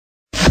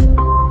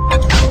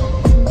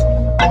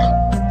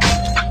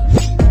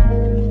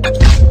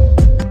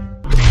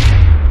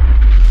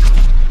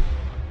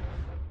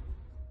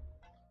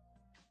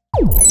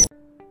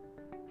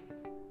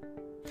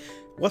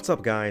What's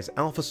up guys,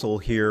 Alpha Soul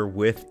here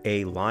with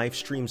a live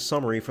stream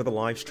summary for the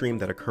live stream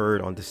that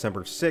occurred on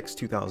December 6,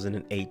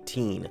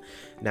 2018.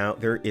 Now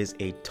there is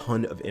a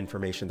ton of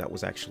information that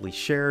was actually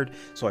shared,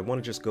 so I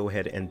want to just go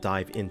ahead and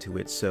dive into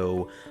it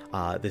so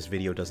this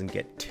video doesn't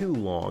get too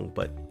long,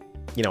 but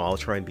you know, I'll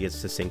try and be as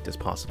succinct as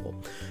possible.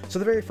 So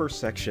the very first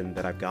section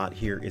that I've got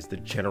here is the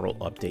general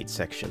update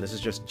section. This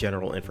is just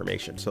general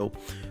information. So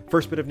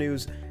first bit of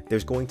news,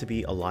 there's going to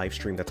be a live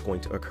stream that's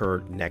going to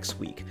occur next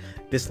week.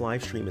 This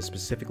live stream is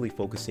specifically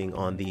focusing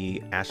on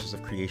the Ashes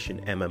of Creation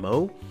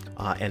MMO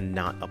and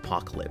not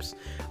Apocalypse.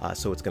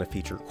 So it's going to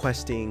feature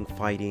questing,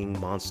 fighting,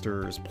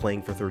 monsters,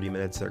 playing for 30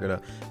 minutes. They're going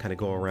to kind of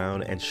go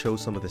around and show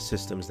some of the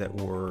systems that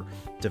were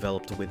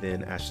developed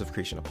within Ashes of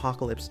Creation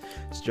Apocalypse,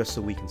 just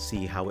so we can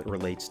see how it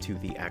relates to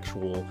the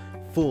actual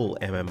full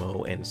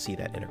MMO and see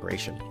that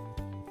integration.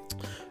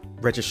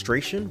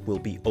 Registration will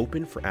be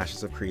open for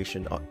Ashes of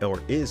Creation,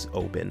 or is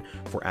open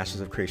for Ashes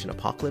of Creation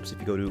Apocalypse.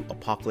 If you go to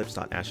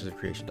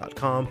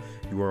apocalypse.ashesofcreation.com,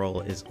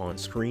 URL is on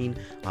screen,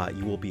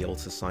 you will be able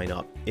to sign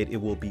up.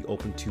 It will be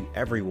open to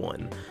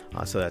everyone,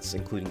 so that's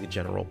including the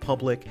general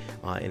public,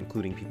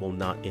 including people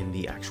not in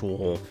the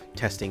actual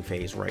testing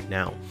phase right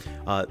now.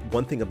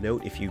 One thing of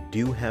note, if you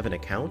do have an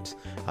account,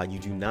 you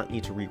do not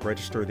need to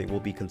re-register. They will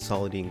be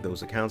consolidating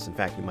those accounts. In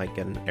fact, you might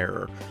get an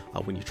error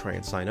when you try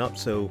and sign up,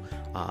 so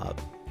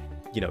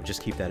you know,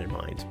 just keep that in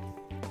mind.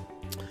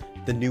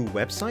 The new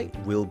website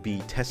will be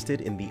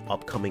tested in the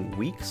upcoming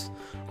weeks,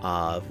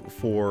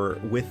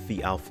 with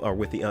the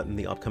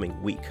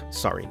upcoming week.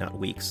 Sorry, not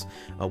weeks.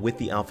 With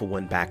the Alpha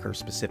 1 backer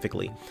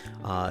specifically,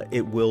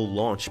 it will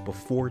launch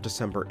before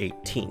December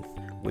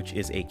 18th, which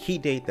is a key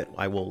date that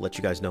I will let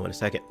you guys know in a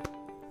second.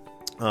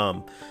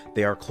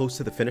 They are close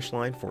to the finish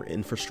line for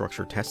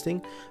infrastructure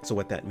testing. So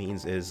what that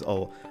means is,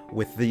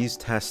 with these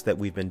tests that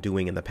we've been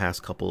doing in the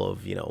past couple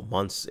of,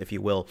 months, if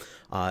you will,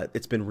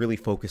 it's been really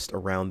focused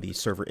around the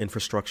server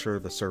infrastructure,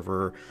 the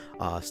server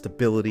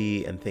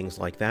stability, and things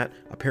like that.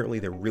 Apparently,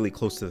 they're really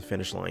close to the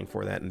finish line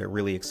for that, and they're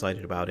really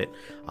excited about it.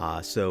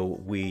 So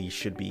we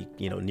should be,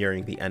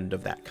 nearing the end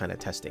of that kind of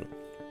testing.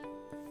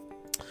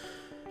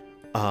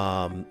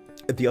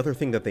 The other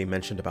thing that they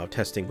mentioned about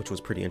testing, which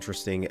was pretty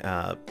interesting,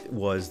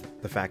 was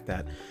the fact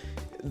that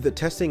the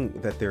testing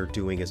that they're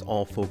doing is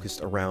all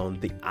focused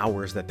around the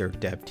hours that their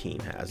dev team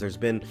has. There's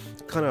been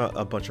kind of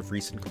a bunch of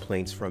recent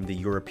complaints from the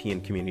European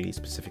community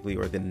specifically,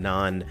 or the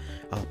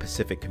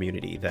non-Pacific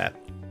community, that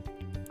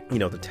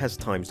the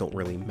test times don't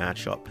really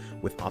match up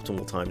with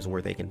optimal times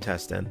where they can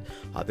test, and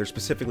they're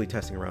specifically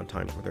testing around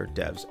times where their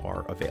devs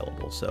are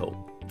available.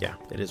 So yeah,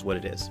 it is what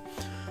it is.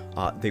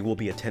 They will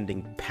be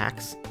attending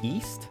PAX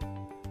East.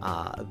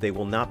 They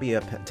will not be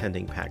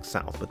attending PAX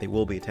South, but they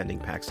will be attending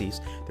PAX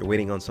East. They're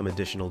waiting on some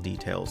additional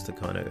details to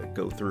kind of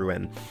go through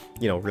and,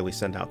 really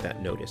send out that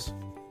notice.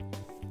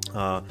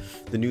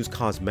 The news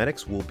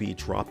Cosmetics will be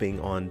dropping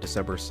on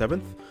December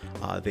 7th.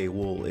 They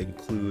will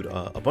include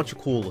a bunch of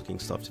cool looking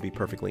stuff, to be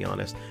perfectly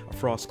honest. A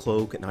frost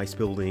cloak, an ice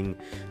building,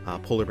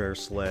 polar bear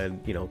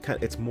sled,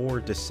 it's more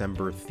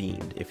December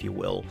themed, if you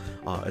will.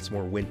 It's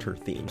more winter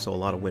themed, so a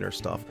lot of winter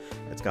stuff.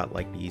 It's got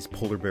like these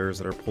polar bears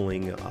that are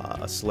pulling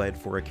a sled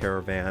for a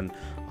caravan.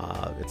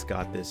 It's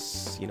got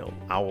this,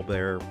 owl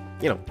bear,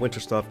 winter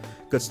stuff,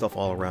 good stuff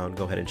all around.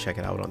 Go ahead and check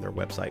it out on their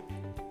website.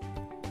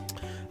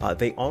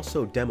 They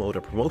also demoed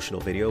a promotional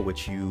video,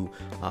 which you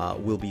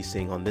will be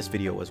seeing on this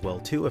video as well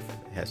too, if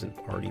it hasn't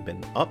already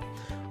been up.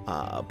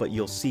 But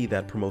you'll see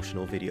that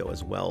promotional video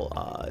as well.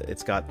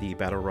 It's got the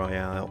Battle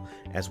Royale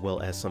as well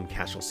as some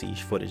Castle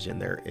Siege footage in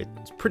there.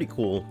 It's pretty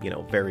cool,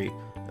 very,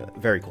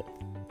 very cool.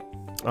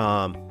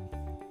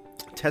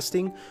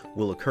 Testing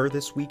will occur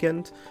this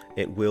weekend.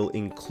 It will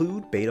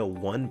include Beta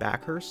 1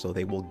 backers, so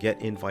they will get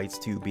invites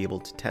to be able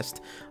to test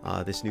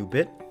this new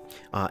bit.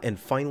 And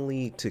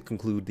finally, to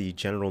conclude the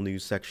general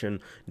news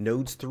section,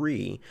 Nodes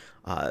 3,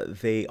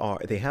 they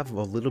have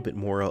a little bit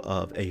more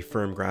of a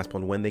firm grasp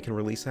on when they can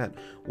release that.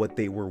 What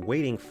they were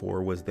waiting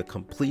for was the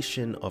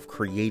completion of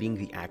creating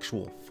the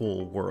actual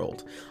full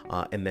world,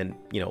 and then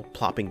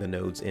plopping the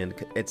nodes in.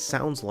 It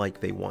sounds like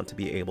they want to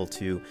be able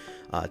to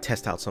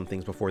test out some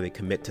things before they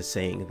commit to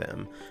saying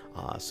them.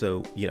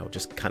 So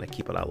just kind of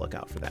keep an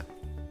lookout for that.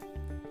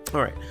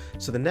 All right,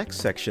 so the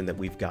next section that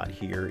we've got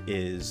here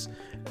is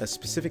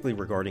specifically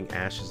regarding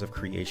Ashes of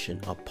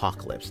Creation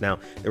Apocalypse. Now,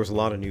 there was a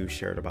lot of news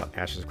shared about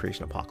Ashes of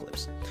Creation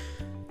Apocalypse.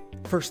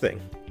 First thing,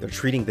 they're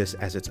treating this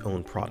as its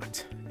own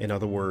product. In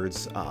other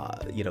words,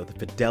 the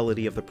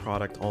fidelity of the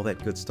product, all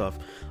that good stuff,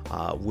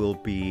 will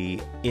be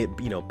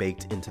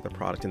baked into the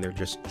product, and they're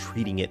just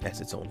treating it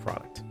as its own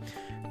product.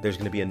 There's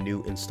going to be a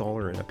new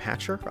installer and a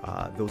patcher.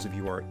 Those of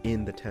you who are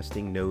in the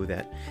testing know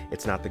that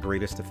it's not the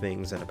greatest of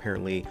things, and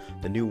apparently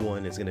the new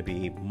one is going to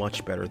be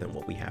much better than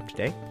what we have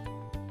today.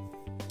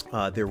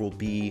 There will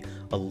be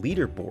a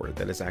leaderboard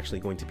that is actually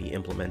going to be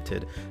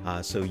implemented,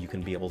 so you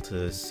can be able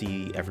to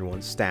see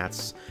everyone's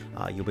stats.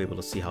 You'll be able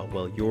to see how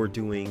well you're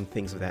doing,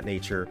 things of that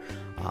nature,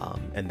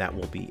 and that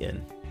will be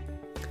in.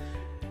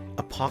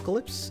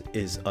 Apocalypse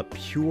is a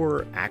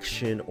pure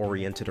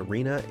action-oriented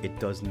arena. It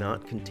does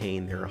not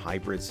contain their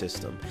hybrid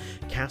system.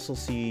 Castle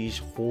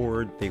Siege,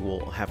 Horde, they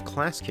will have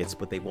class kits,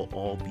 but they will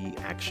all be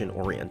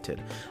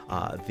action-oriented.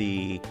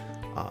 The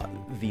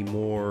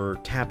more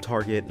tab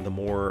target, the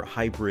more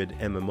hybrid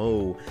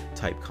MMO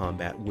type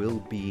combat will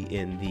be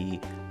in the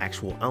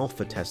actual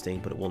alpha testing,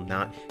 but it will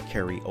not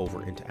carry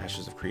over into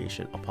Ashes of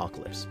Creation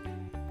Apocalypse.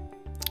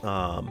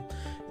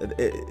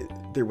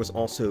 There was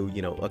also,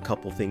 you know, a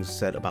couple things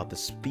said about the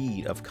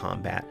speed of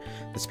combat.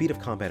 The speed of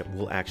combat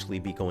will actually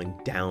be going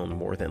down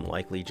more than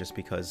likely, just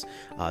because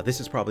this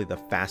is probably the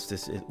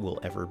fastest it will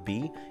ever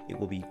be. It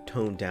will be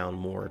toned down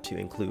more to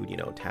include, you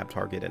know, tab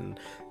target and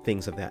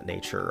things of that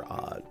nature,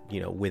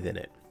 you know, within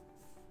it.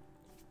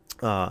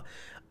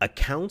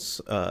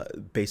 Accounts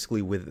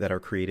basically that are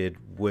created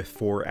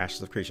for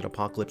Ashes of Creation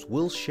Apocalypse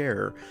will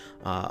share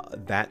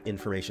that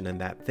information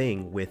and that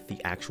thing with the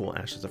actual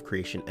Ashes of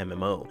Creation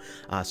MMO.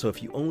 So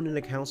if you own an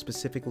account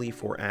specifically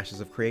for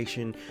Ashes of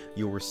Creation,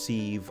 you'll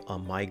receive a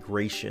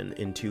migration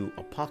into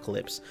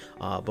Apocalypse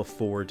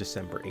before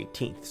December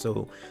 18th.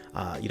 So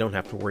you don't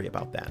have to worry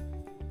about that.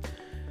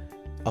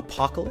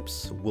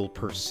 Apocalypse will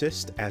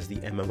persist as the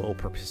MMO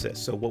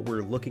persists. So what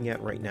we're looking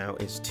at right now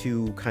is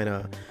two kind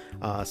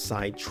of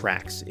side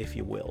tracks, if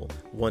you will.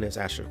 One is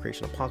Ashes of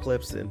Creation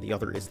Apocalypse, and the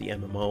other is the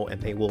MMO,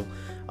 and they will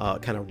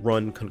kind of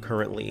run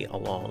concurrently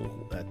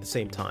along at the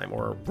same time,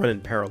 or run in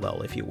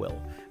parallel, if you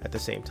will, at the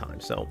same time.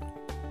 So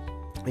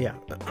yeah,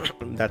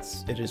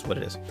 it is what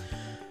it is.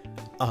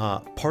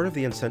 Part of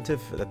the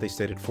incentive that they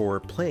stated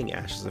for playing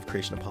Ashes of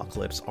Creation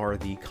Apocalypse are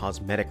the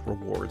cosmetic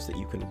rewards that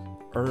you can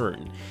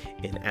earn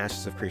in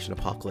Ashes of Creation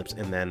Apocalypse,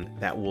 and then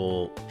that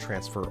will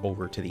transfer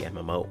over to the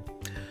MMO.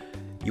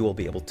 You will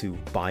be able to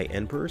buy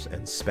Embers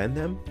and spend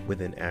them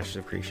within Ashes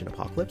of Creation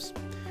Apocalypse.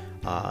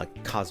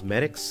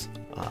 Cosmetics,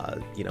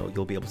 you know,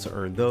 you'll be able to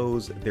earn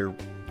those. They're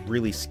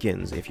really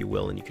skins, if you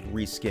will, and you can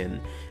reskin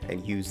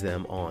and use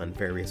them on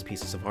various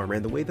pieces of armor.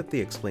 And the way that they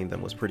explained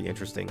them was pretty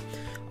interesting,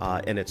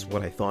 and it's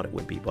what I thought it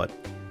would be. But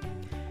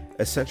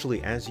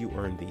essentially, as you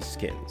earn these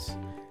skins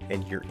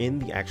and you're in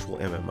the actual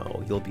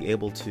MMO, you'll be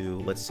able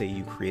to, let's say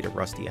you create a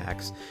rusty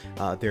axe,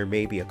 there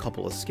may be a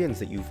couple of skins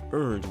that you've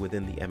earned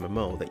within the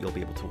MMO that you'll be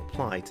able to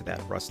apply to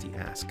that rusty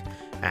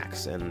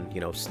axe and,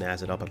 you know,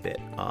 snazz it up a bit.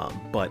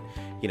 But,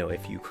 you know,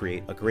 if you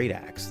create a great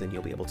axe, then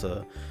you'll be able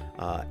to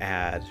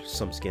add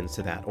some skins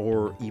to that,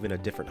 or even a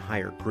different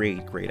higher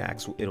grade great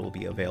axe. It'll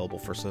be available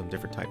for some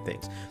different type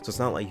things. So it's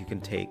not like you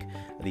can take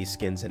these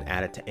skins and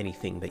add it to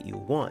anything that you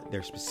want.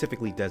 They're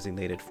specifically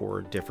designated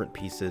for different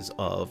pieces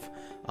of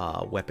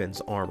weapons,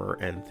 armor,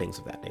 and things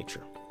of that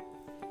nature.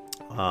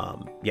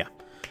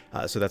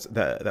 So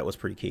that was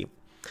pretty key.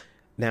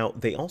 Now,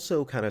 they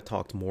also kind of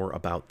talked more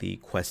about the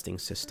questing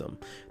system.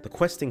 The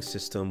questing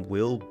system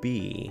will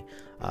be,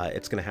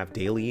 it's going to have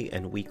daily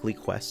and weekly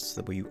quests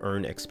where you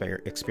earn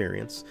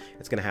experience.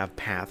 It's going to have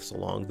paths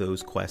along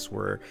those quests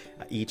where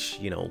each,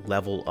 you know,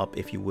 level up,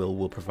 if you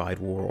will provide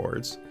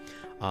rewards.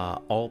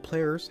 All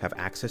players have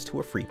access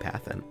to a free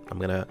path, and I'm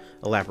going to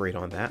elaborate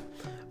on that.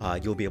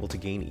 You'll be able to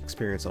gain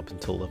experience up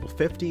until level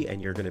 50,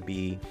 and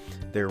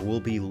there will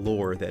be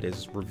lore that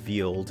is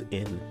revealed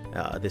in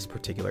this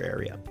particular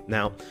area.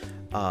 Now,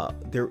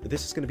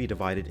 this is going to be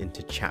divided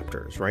into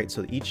chapters, right?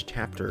 So each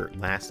chapter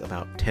lasts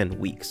about 10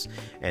 weeks,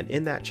 and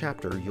in that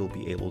chapter, you'll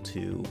be able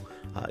to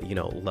you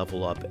know,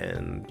 level up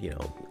and, you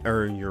know,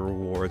 earn your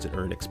rewards and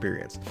earn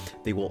experience.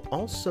 They will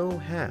also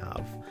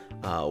have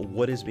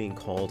what is being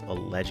called a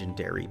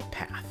legendary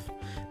path.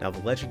 Now,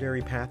 the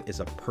legendary path is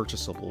a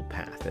purchasable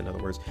path. In other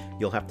words,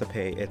 you'll have to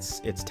pay,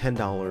 it's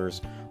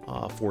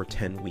 $10 for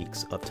 10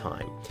 weeks of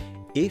time.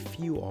 If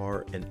you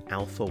are an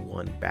Alpha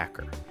 1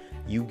 backer,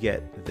 you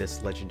get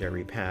this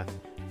legendary path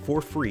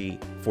for free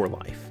for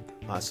life.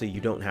 So you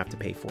don't have to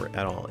pay for it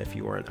at all if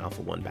you are an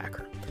Alpha 1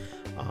 backer.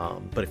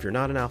 But if you're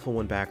not an Alpha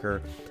 1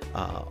 backer,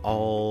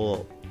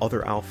 all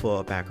other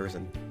Alpha backers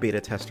and beta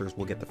testers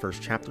will get the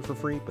first chapter for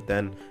free, but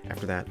then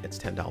after that, it's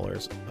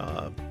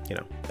 $10, you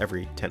know,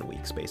 every 10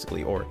 weeks,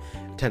 basically, or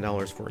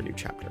 $10 for a new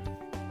chapter.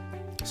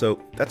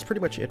 So that's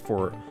pretty much it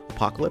for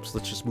Apocalypse.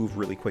 Let's just move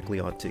really quickly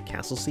on to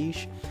Castle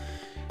Siege.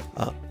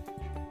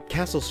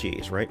 Castle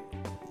Siege, right?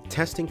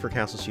 Testing for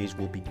Castle Siege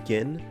will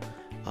begin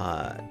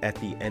at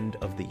the end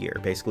of the year.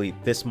 Basically,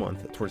 this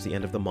month, towards the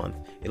end of the month,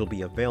 it'll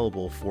be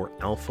available for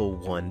Alpha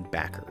 1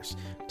 backers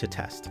to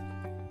test.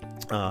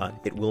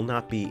 It will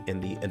not be in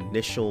the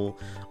initial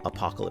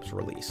Apocalypse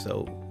release,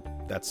 so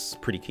that's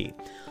pretty key.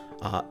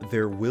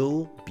 There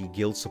will be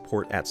guild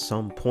support at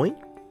some point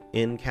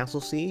in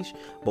Castle Siege,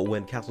 but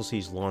when Castle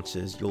Siege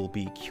launches, you'll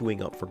be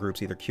queuing up for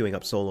groups, either queuing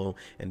up solo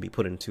and be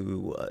put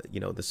into you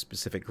know, the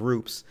specific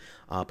groups,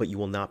 but you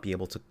will not be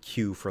able to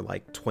queue for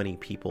like 20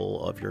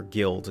 people of your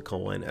guild to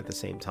go in at the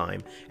same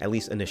time, at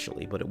least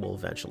initially, but it will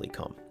eventually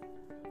come.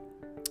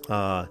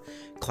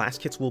 Class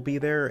kits will be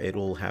there. It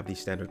will have the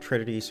standard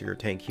trinity, so your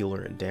tank,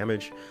 healer, and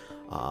damage,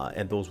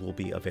 and those will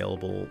be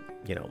available,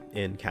 you know,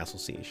 in Castle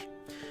Siege.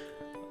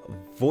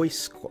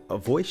 voice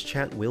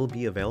chat will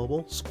be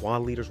available.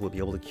 Squad leaders will be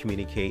able to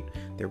communicate.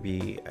 There'll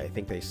be, I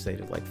think they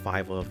stated like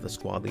 5 of the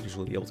squad leaders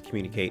will be able to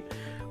communicate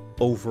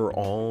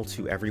overall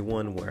to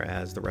everyone,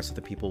 whereas the rest of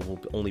the people will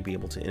only be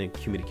able to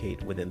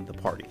communicate within the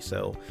party.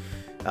 So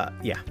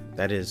yeah,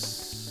 that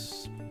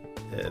is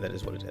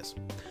what it is.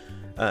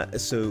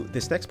 So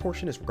this next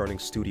portion is regarding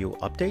studio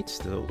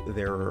updates. So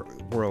there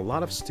were a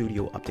lot of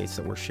studio updates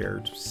that were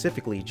shared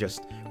specifically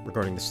just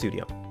regarding the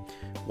studio.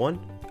 One,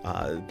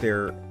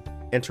 they're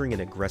entering an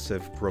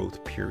aggressive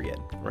growth period,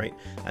 right?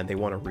 And they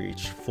want to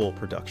reach full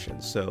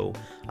production. So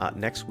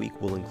next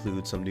week will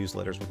include some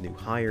newsletters with new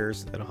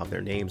hires that'll have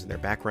their names and their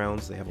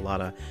backgrounds. They have a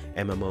lot of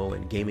MMO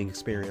and gaming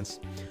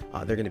experience.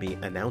 They're going to be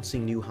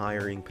announcing new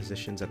hiring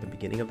positions at the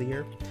beginning of the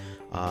year.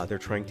 They're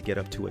trying to get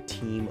up to a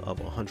team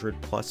of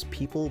 100 plus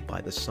people by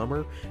the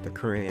summer. They're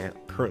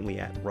currently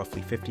at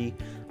roughly 50.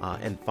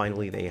 And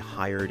finally, they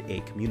hired a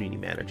community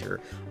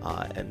manager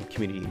and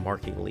community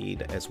marketing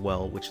lead as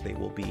well, which they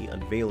will be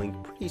unveiling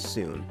pretty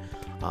soon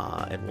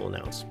and will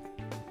announce.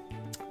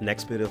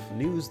 Next bit of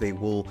news, they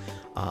will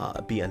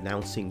be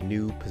announcing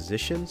new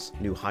positions,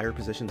 new hire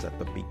positions at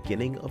the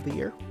beginning of the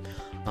year.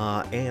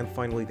 And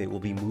finally, they will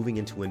be moving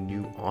into a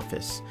new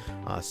office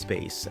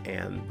space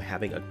and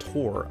having a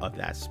tour of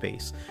that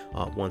space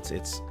once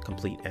it's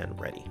complete and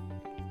ready.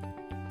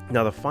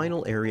 Now, the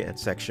final area and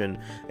section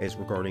is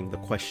regarding the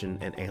question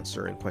and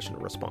answer and question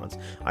and response.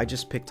 I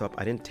just picked up,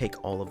 I didn't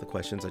take all of the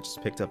questions, I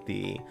just picked up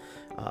the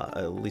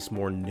at least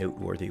more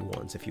noteworthy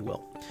ones, if you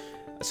will.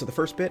 So the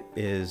first bit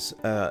is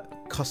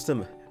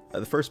custom.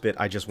 The first bit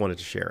I just wanted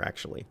to share,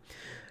 actually.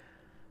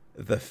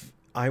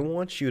 I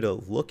want you to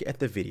look at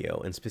the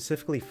video and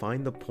specifically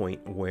find the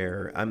point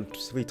where, I'm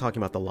specifically talking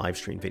about the live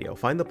stream video,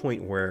 find the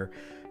point where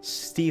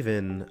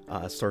Steven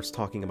starts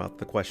talking about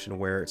the question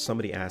where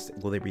somebody asked,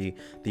 will there be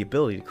the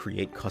ability to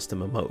create custom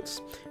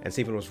emotes? And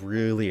Steven was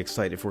really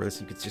excited for this.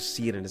 You could just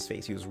see it in his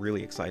face. He was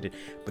really excited.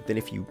 But then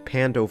if you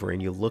panned over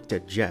and you looked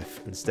at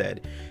Jeff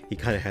instead, he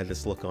kind of had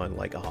this look on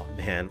like, oh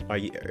man, are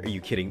you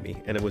kidding me?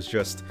 And it was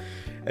just,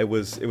 it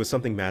was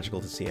something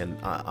magical to see. And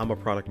I'm a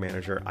product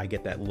manager. I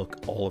get that look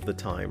all of the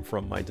time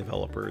from my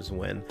developers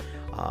when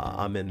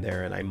I'm in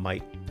there and I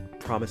might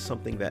promise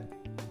something that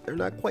they're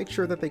not quite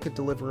sure that they could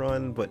deliver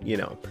on, but you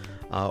know,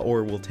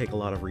 or will take a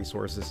lot of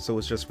resources. So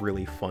it's just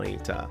really funny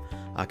to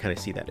kind of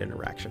see that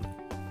interaction.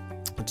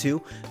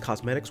 2,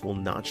 cosmetics will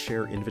not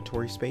share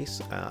inventory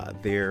space.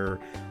 There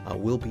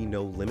will be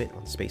no limit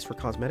on space for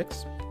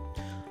cosmetics.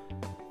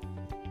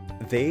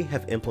 They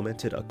have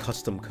implemented a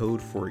custom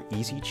code for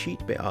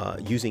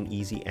EasyAntiCheat using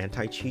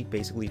EasyAntiCheat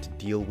basically to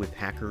deal with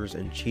hackers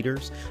and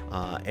cheaters,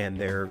 and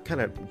they're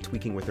kind of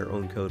tweaking with their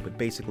own code, but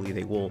basically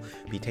they will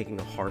be taking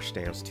a harsh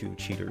stance to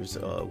cheaters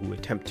who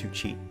attempt to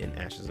cheat in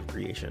Ashes of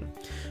Creation.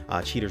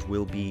 Cheaters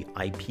will be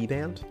IP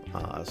banned,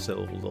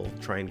 so they'll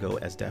try and go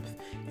as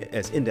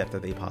in-depth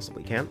as they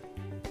possibly can.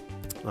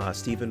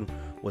 Steven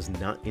was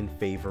not in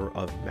favor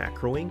of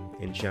macroing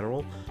in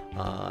general,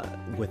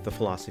 with the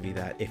philosophy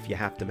that if you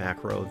have to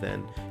macro,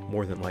 then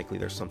more than likely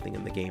there's something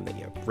in the game that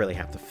you really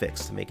have to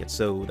fix to make it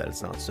so that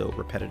it's not so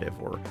repetitive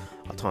or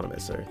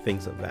autonomous or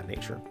things of that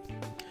nature.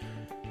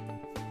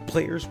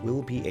 Players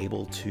will be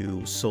able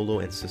to solo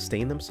and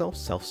sustain themselves,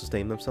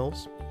 self-sustain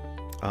themselves.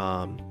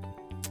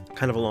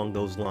 Kind of along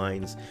those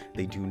lines,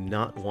 they do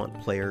not want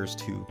players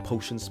to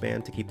potion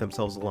spam to keep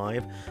themselves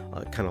alive,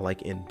 kind of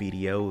like in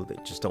BDO, they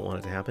just don't want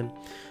it to happen.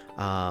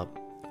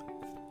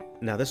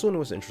 Now this one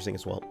was interesting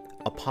as well.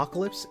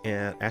 Apocalypse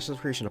and Ashes of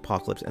Creation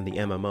Apocalypse and the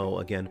MMO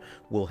again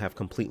will have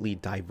completely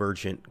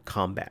divergent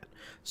combat.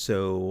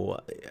 So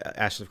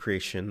Ashes of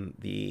Creation,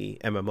 the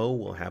MMO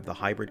will have the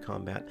hybrid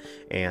combat,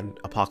 and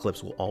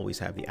Apocalypse will always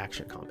have the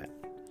action combat.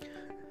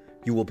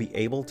 You will be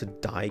able to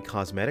dye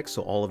cosmetics,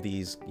 so all of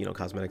these, you know,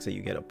 cosmetics that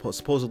you get,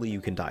 supposedly you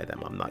can dye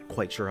them. I'm not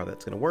quite sure how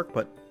that's going to work,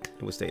 but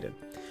it was stated.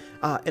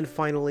 And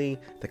finally,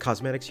 the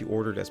cosmetics you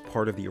ordered as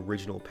part of the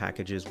original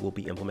packages will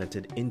be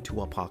implemented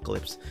into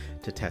Apocalypse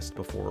to test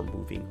before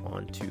moving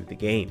on to the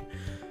game.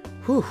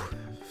 Whew.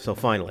 So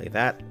finally,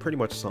 that pretty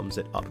much sums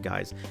it up,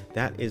 guys.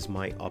 That is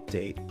my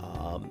update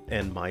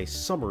and my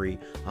summary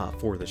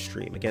for the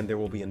stream. Again, there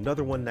will be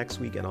another one next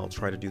week, and I'll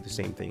try to do the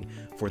same thing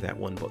for that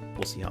one, but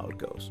we'll see how it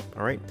goes.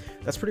 All right,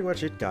 that's pretty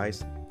much it,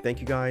 guys. Thank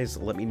you, guys.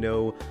 Let me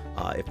know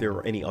if there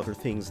are any other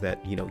things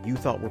that you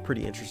thought were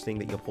pretty interesting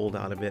that you pulled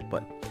out of it,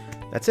 but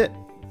that's it.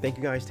 Thank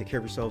you, guys. Take care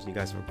of yourselves, and you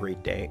guys have a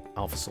great day.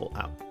 Alpha Soul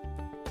out.